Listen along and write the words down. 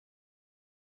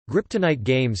Griptonite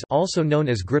Games, also known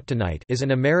as Griptonite, is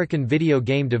an American video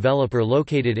game developer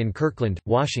located in Kirkland,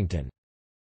 Washington.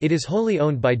 It is wholly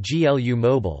owned by GLU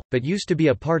Mobile, but used to be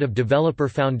a part of developer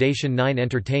Foundation 9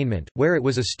 Entertainment, where it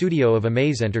was a studio of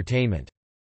Amaze Entertainment.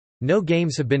 No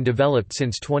games have been developed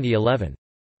since 2011.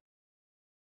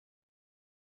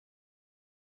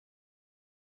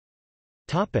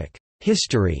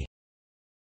 History.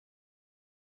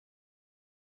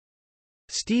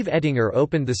 Steve Ettinger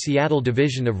opened the Seattle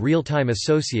division of Real-Time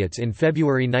Associates in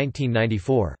February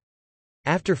 1994.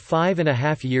 After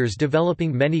 5.5 years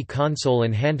developing many console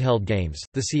and handheld games,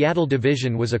 the Seattle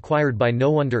division was acquired by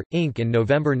No Wonder, Inc. in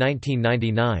November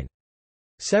 1999.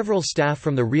 Several staff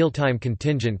from the Real-Time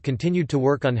contingent continued to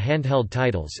work on handheld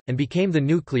titles, and became the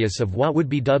nucleus of what would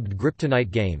be dubbed Griptonite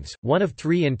Games, one of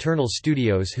 3 internal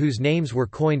studios whose names were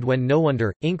coined when No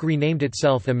Wonder, Inc. renamed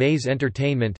itself Amaze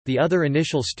Entertainment. The other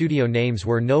initial studio names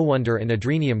were No Wonder and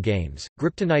Adrenium Games.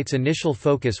 Griptonite's initial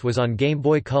focus was on Game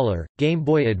Boy Color, Game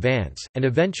Boy Advance, and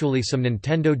eventually some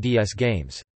Nintendo DS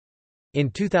games. In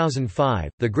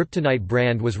 2005, the Griptonite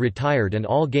brand was retired and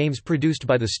all games produced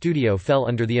by the studio fell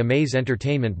under the Amaze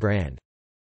Entertainment brand.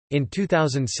 In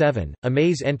 2007,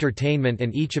 Amaze Entertainment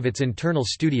and each of its internal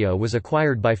studio was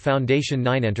acquired by Foundation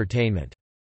 9 Entertainment.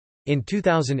 In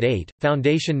 2008,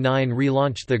 Foundation 9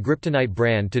 relaunched the Griptonite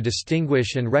brand to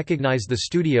distinguish and recognize the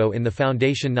studio in the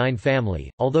Foundation 9 family.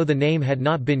 Although the name had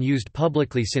not been used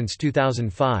publicly since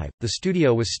 2005, the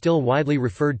studio was still widely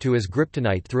referred to as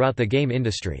Griptonite throughout the game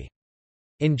industry.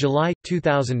 In July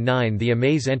 2009, the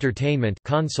Amaze Entertainment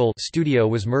console studio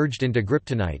was merged into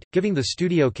Griptonite, giving the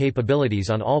studio capabilities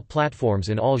on all platforms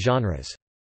in all genres.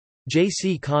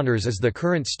 J.C. Connors is the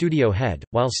current studio head,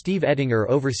 while Steve Ettinger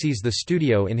oversees the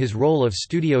studio in his role of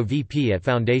studio VP at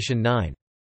Foundation 9.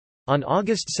 On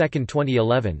August 2,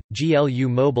 2011, GLU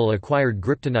Mobile acquired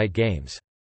Griptonite Games.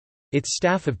 Its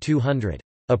staff of 200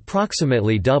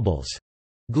 approximately doubles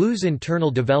GLU's internal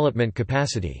development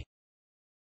capacity.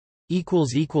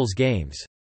 Games